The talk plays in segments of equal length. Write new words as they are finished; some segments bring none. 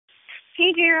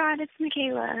Hey, J-Rod, it's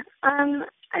Michaela.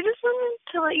 I just wanted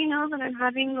to let you know that I'm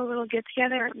having a little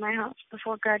get-together at my house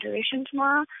before graduation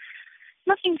tomorrow.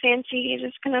 Nothing fancy,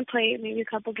 just gonna play maybe a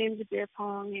couple games of beer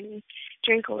pong and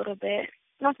drink a little bit.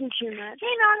 Nothing too much.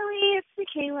 Hey, Natalie, it's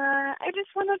Michaela. I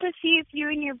just wanted to see if you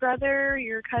and your brother or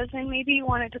your cousin maybe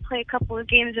wanted to play a couple of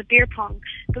games of beer pong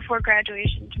before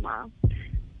graduation tomorrow.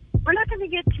 We're not going to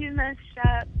get too messed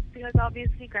up because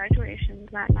obviously graduation's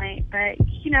that night, but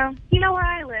you know where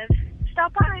I live.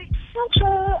 Stop by. Okay,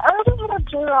 I already hit up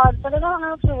J-Rod, but I don't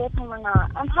know if you're with him or not.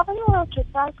 I'm having a little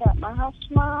kickback at my house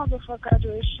tomorrow before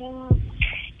graduation.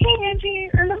 Hey, Angie,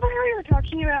 remember how we were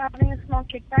talking about having a small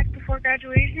kickback before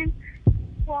graduation?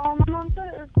 Well, my mom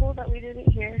said it was cool that we did it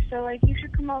here, so, you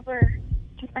should come over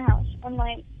to my house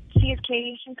and, see if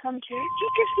Katie can come too. Hey,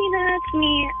 Christina, it's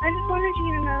me. I just wanted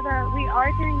you to know that we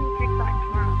are doing a kickback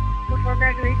tomorrow before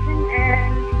graduation,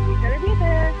 and you better be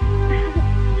there.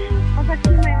 I'll talk to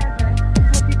you in my address.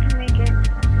 Hope you can make it.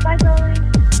 Bye, Zoe.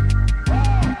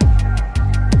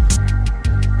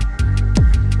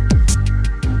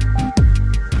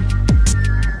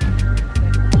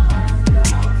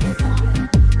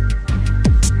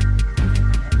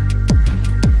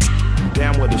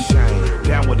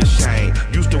 Down with the shame.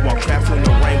 Used to walk traps in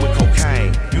the rain with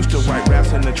cocaine. Used to write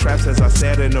raps in the traps as I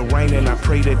sat in the rain, and I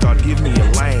prayed that God give me a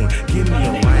lane, give me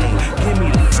a lane, give me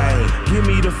the fame, give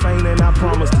me the fame, and I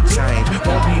promise to change.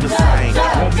 Won't be the same,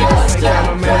 won't be the same kind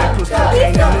of man that puts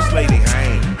cocaine in this lady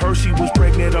hang. Heard she was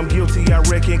pregnant, I'm guilty, I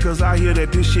reckon, cause I hear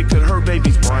that this shit could hurt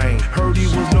baby's brain. Heard he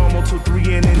was normal till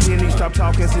 3 and then he stopped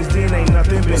talking. Since then ain't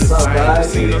nothing been the same.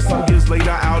 Seen her some years later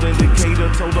out in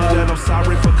Decatur, told her that I'm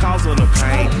sorry for causing her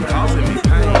pain, causing me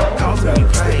pain, causing me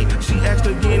pain. She asked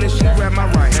again and she grabbed my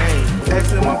right hand,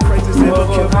 asking my praises, said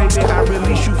look here baby, I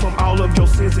release you from all of your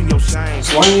sins and your shame.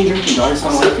 So why are you drinking? Do I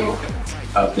sound like you?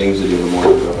 I have things to do in the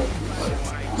morning, bro.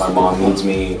 My mom needs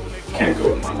me, can't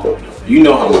go with my mom. You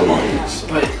know how my mom is.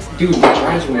 But dude, my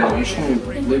drives me out. You're trying to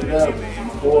live it up.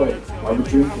 Boy, why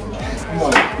would you? Come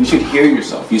on. You should hear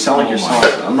yourself. You sound like you're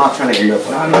sorry. I'm not trying to end up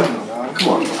like that.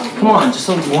 Come on, just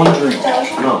like one drink.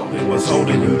 No. It was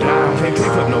holding you down. Can't pick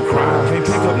up no crime. Can't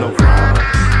pick up no crime.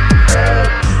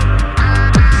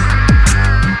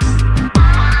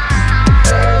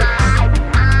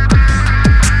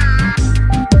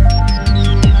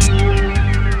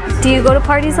 Do you go to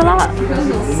parties a lot?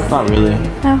 Not really.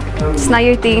 No? It's not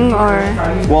your thing, or?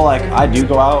 Well, I do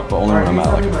go out, but only when I'm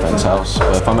at a friend's house.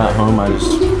 But if I'm at home,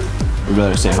 would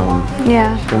rather stay home.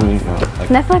 Yeah. For me,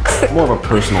 Netflix? More of a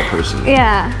personal person.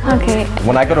 Yeah, okay.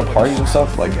 When I go to parties and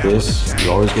stuff like this, you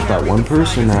always get that one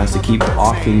person that has to keep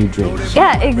offering you drinks.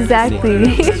 Yeah, exactly.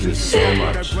 It's so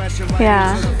much.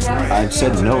 Yeah. I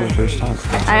said no the first time.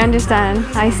 I understand.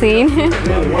 I seen.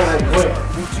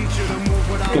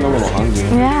 Getting a little hungry.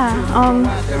 Yeah.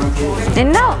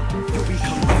 And no.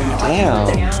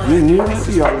 Damn. You knew that?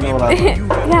 You already know what I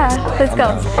want. Yeah, let's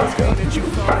go.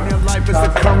 Life is a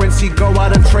currency, go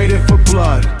out and trade it for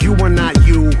blood. You are not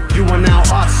you are now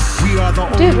us. We are the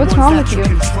Dude, what's wrong with you?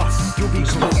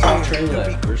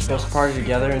 We're supposed to party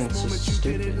together and it's just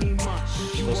stupid. We're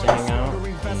supposed to hang out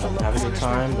and have a good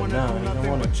time, but no, you don't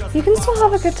want to. You can still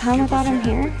have a good time without him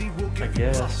here. I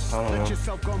guess. I don't know.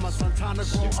 It's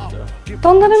stupid though.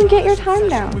 Don't let him get your time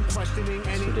down. It's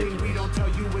ridiculous.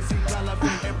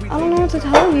 I don't know what to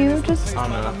tell you, just... Oh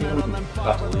man, I think I'm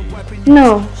about to leave.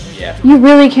 No. Yeah. You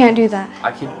really can't do that.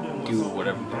 I can do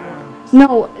whatever you want.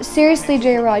 No, seriously,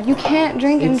 J-Rod, you can't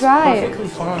drink and drive. It's perfectly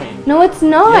fine. No, it's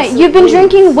not. Yes, You've been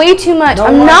drinking way too much. No,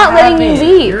 I'm not letting you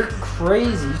leave. You're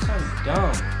crazy. You sound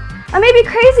dumb. I may be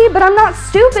crazy, but I'm not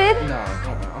stupid. No,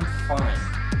 I'm fine.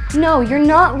 No, you're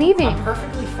not leaving. I'm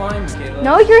perfectly fine, Michaela.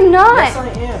 No, you're not. Yes, I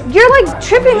am. You're like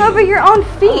tripping over your own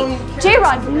feet.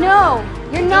 J-Rod, no.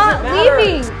 You're not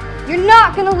leaving. You're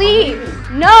not gonna leave.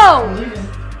 No.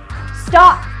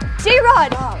 Stop.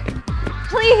 J-Rod.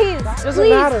 Please. Doesn't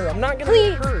matter. I'm not gonna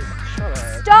Please. get hurt. Shut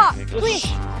up. Stop. Please.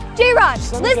 J-Rod,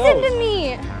 listen to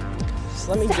me. Just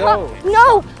let me Stop. go.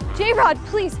 No. J-Rod,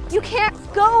 please. You can't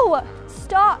go.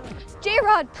 Stop.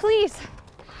 J-Rod, please.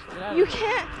 You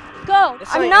can't go. Yes,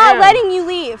 I'm I not am. letting you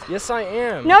leave. Yes, I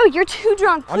am. No, you're too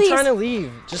drunk. Please. I'm trying to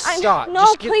leave. Just stop. No,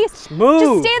 just please. Move.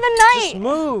 Just stay the night. Just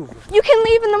move. You can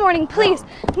leave in the morning, please.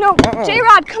 No,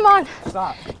 J-Rod, come on.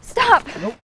 Stop. Stop.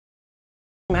 Nope.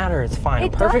 Matter. It's fine.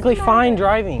 It I'm perfectly does fine matter.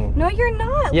 driving. No, you're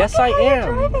not. Yes, Look I at how am.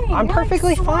 you're driving. I'm You're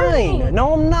perfectly swerving. fine.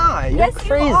 No, I'm not. You're Yes,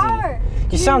 crazy. you are.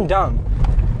 You sound dumb.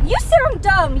 You sound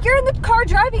dumb. You're in the car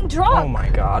driving drunk. Oh my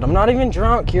God. I'm not even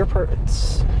drunk. You're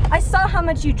I saw how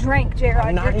much you drank, J-Rod.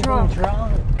 I'm not You're even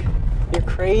drunk. You're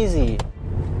crazy.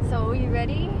 So, you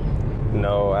ready?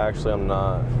 No, actually I'm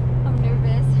not. I'm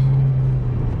nervous.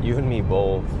 You and me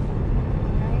both.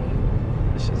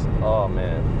 It's just, oh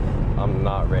man, I'm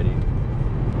not ready.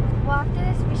 Well, after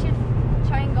this, we should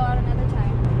try and go out another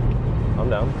time. I'm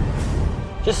down.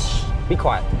 Just be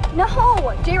quiet. No!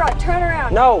 J-Rod, turn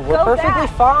around. No, we're Go perfectly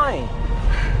back. fine.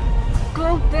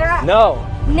 Go back. No.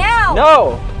 Now!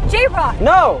 No. J-Rod!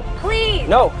 No. Please!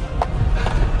 No.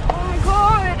 Oh my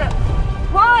god!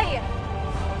 Why?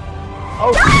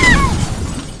 Oh.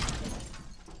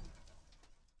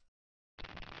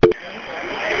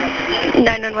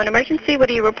 911 emergency,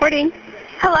 what are you reporting?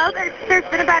 Hello, there's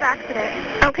been a bad accident.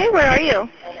 Okay, where are you?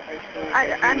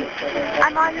 I'm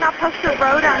on Mariposa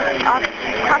Road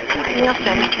across from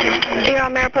Nielsen. You're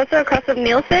on Mariposa across from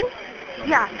Nielsen?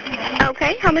 Yeah.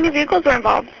 Okay, how many vehicles were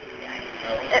involved?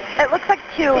 It looks like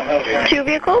two. 2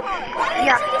 vehicles?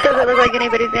 Yeah. Does it look like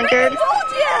anybody's injured? It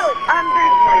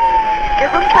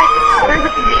looks like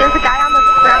there's a guy on the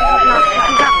ground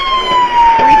who's not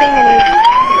breathing and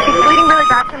he's bleeding really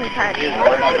bad from his head.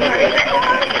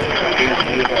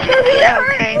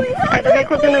 Okay. Are the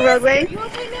vehicles in the roadway?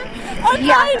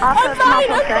 Yeah, off of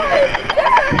Mariposa.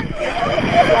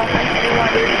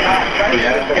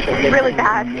 It's really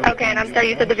bad. Okay, and I'm sorry,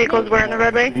 you said the vehicles were in the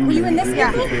roadway? Were you in this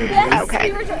vehicle? Yes.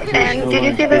 Okay. And did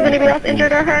you see if there's anybody else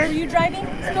injured or hurt? Were you driving?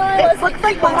 It looks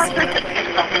like one more person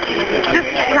just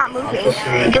not moving.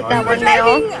 Just that one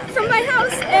male? From my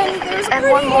house, and there's And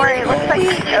one more, it looks like a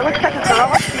girl.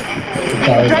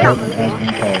 Just not moving.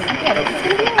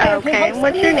 Okay,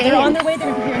 what's your name? On their way,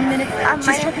 they're here in a minute. My name's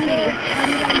Katie.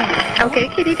 Okay,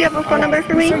 Kitty, do you have a phone number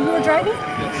for me? So you were driving?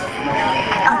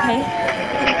 Okay.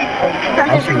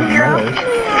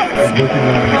 730. You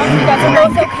guys are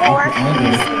both okay?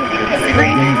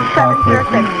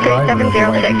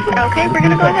 3706. Okay, we're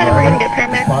gonna go ahead and we're gonna get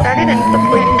paramedics started and the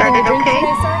police started, okay?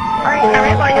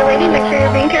 Alright, while you're waiting, make sure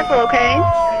you're being careful, okay?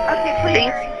 Okay,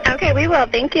 please. Okay, we will.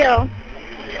 Thank you.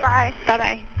 Bye.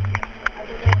 Bye-bye.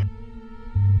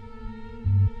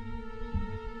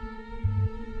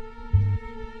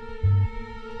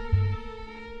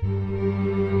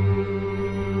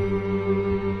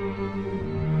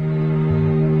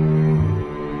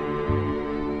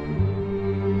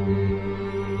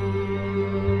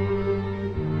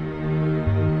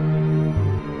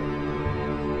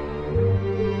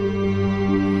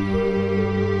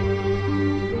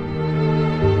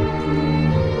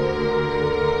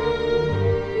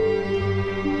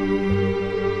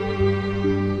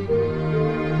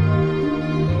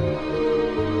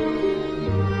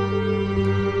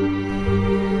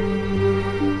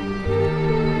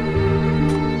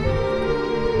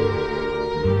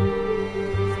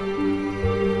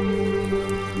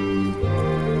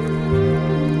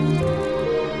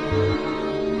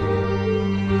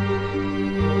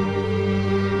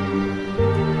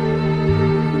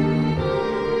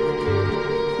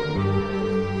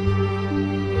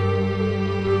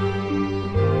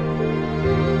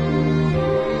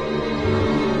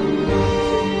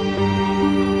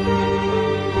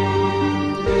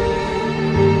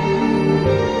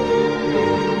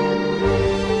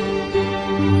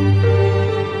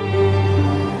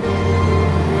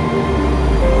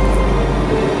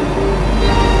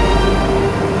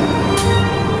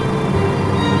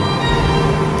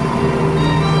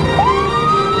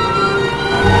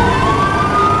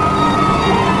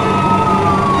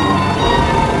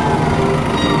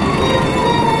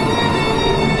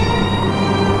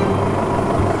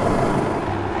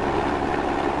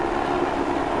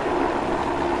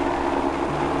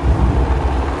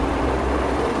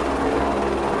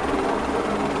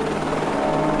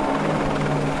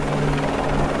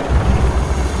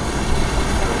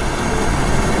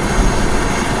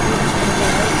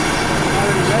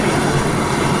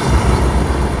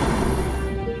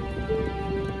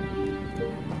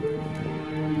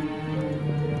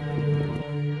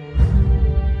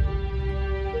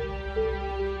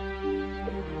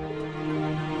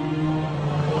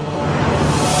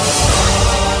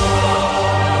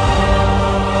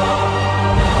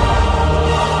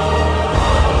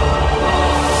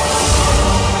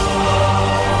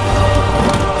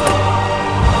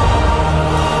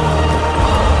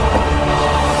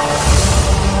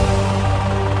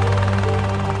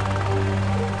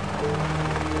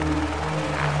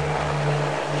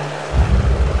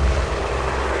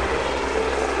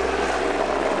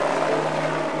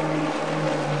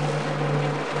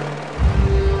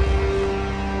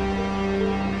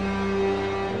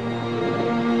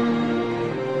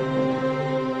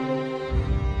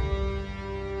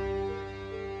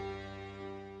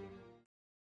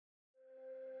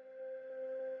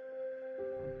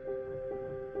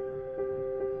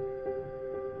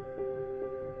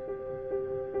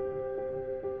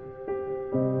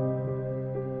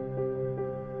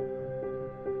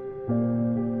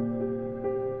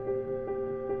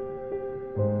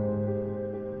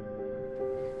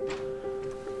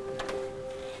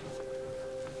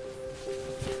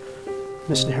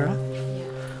 Miss Nahara?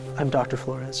 I'm Dr.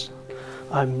 Flores.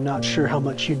 I'm not sure how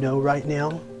much you know right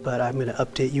now, but I'm going to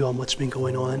update you on what's been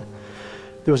going on.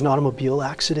 There was an automobile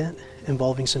accident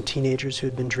involving some teenagers who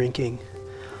had been drinking.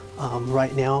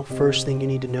 Right now, first thing you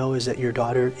need to know is that your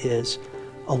daughter is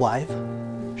alive.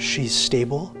 She's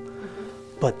stable,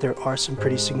 but there are some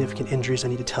pretty significant injuries I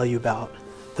need to tell you about.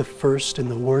 The first and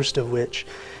the worst of which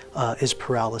is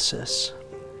paralysis.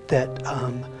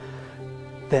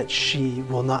 That she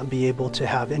will not be able to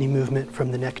have any movement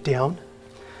from the neck down.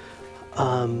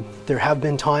 There have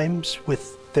been times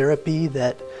with therapy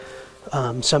that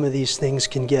some of these things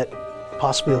can get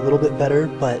possibly a little bit better,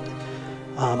 but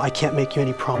I can't make you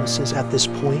any promises at this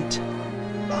point.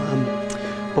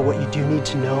 But what you do need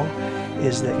to know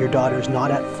is that your daughter is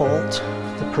not at fault.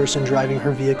 The person driving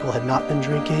her vehicle had not been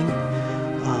drinking.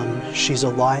 She's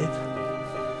alive,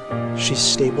 she's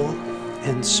stable,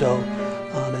 and so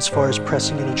as far as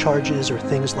pressing any charges or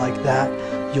things like that,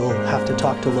 you'll have to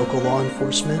talk to local law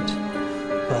enforcement.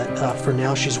 But for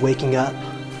now, she's waking up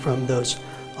from those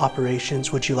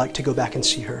operations. Would you like to go back and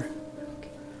see her?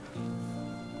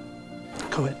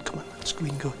 Go ahead, come on, we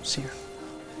can go see her.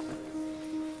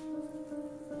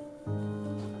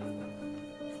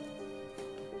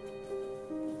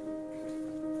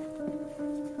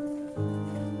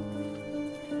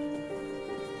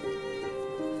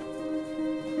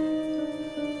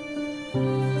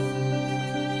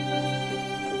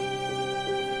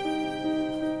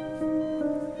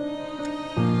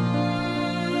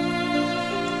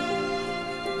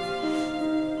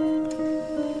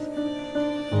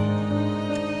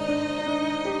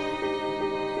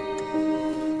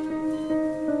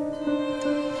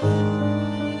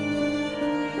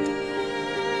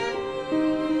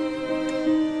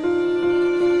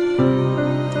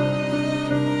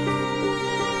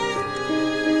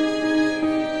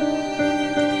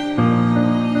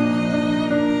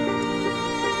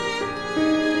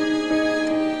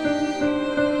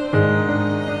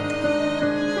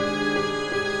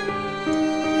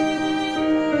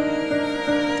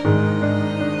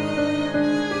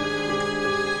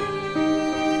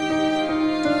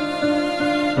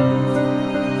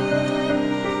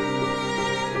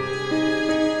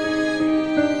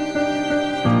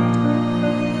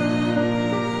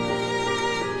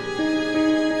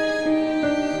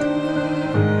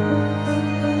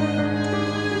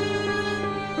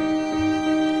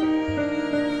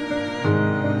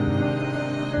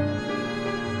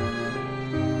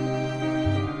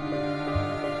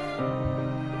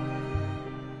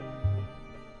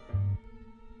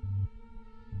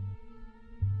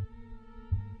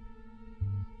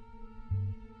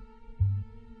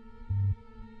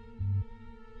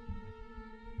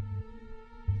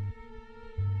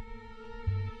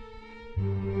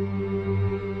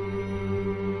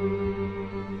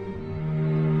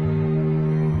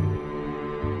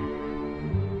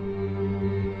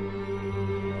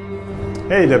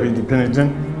 Hey, Deputy Pennington.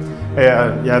 Hey,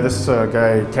 yeah, this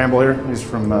guy Campbell here, he's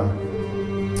from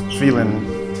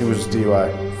Phelan. He was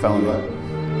DUI, felony.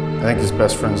 I think his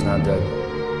best friend's now dead.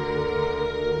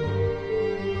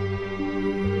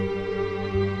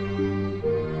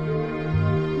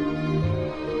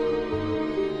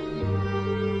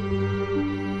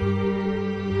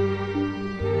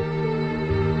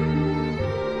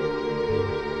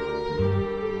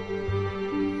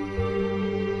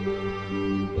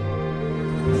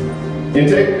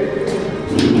 Intake.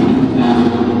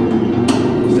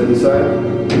 Step aside.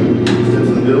 Step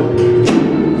to the middle.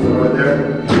 So right there.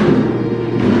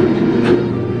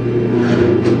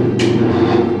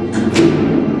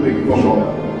 Big phone call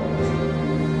out.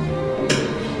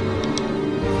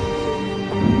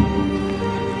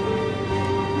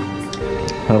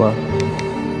 Hello?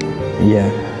 Yeah.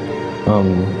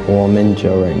 Well, I'm in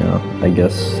jail right now. I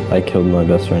guess I killed my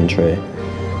best friend Trey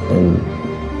and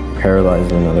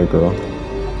paralyzed another girl.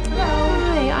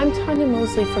 Hi, I'm Tanya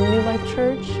Mosley from New Life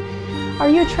Church. Are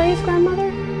you Trey's grandmother?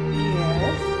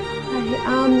 Yes.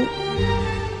 Hi,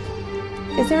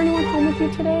 is there anyone home with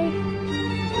you today?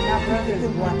 My brother's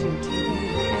watching TV.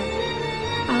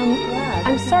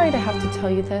 I'm sorry to have to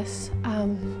tell you this.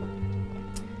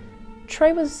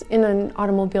 Trey was in an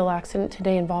automobile accident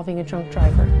today involving a drunk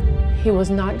driver. He was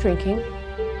not drinking.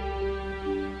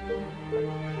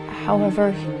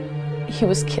 However, he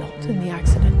was killed in the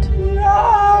accident.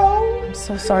 No! I'm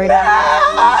so sorry to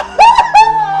I'm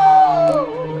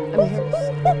here.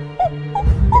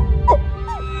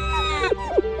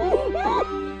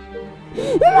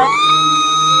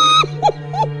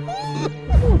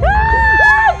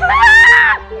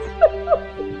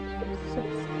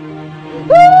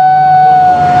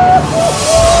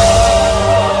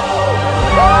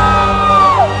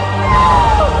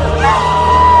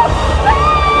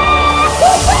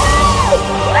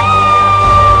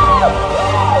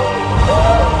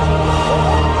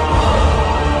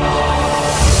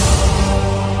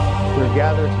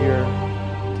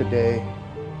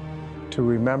 to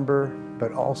remember,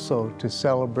 but also to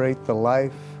celebrate the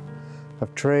life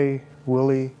of Trey,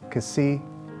 Willie, Cassie.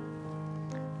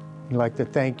 I'd like to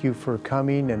thank you for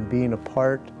coming and being a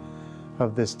part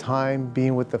of this time,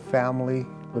 being with the family,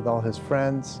 with all his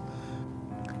friends.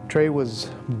 Trey was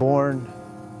born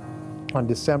on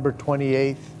December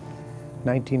 28th,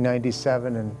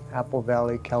 1997 in Apple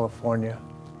Valley, California.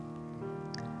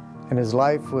 And his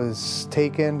life was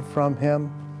taken from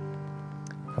him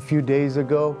a few days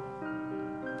ago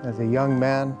as a young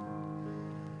man.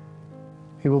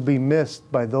 He will be missed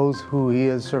by those who he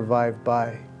has survived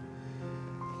by.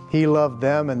 He loved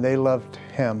them and they loved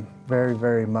him very,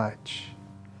 very much.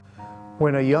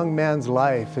 When a young man's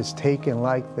life is taken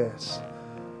like this,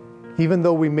 even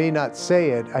though we may not say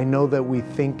it, I know that we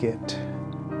think it,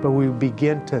 but we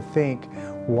begin to think,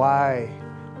 why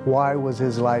was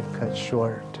his life cut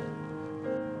short?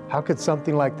 How could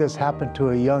something like this happen to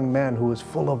a young man who was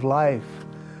full of life,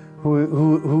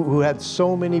 who had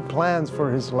so many plans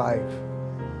for his life,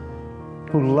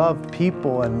 who loved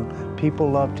people and people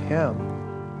loved him?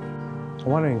 I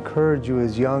want to encourage you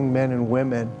as young men and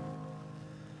women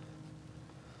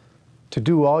to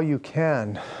do all you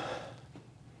can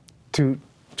to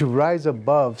rise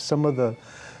above some of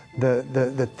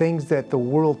the things that the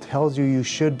world tells you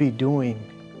should be doing,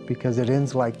 because it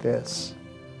ends like this.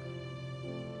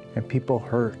 And people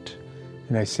hurt.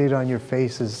 And I see it on your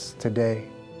faces today,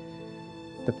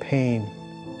 the pain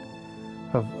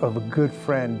of a good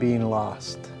friend being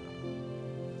lost.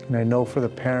 And I know for the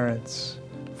parents,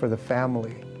 for the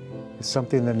family, it's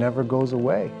something that never goes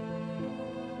away.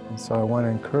 And so I want to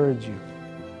encourage you,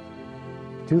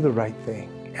 do the right thing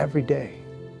every day.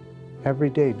 Every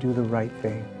day, do the right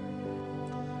thing.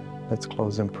 Let's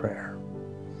close in prayer.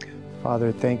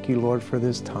 Father, thank you, Lord, for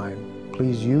this time.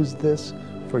 Please use this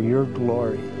for your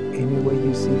glory any way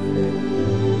you see fit.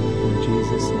 In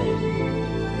Jesus' name.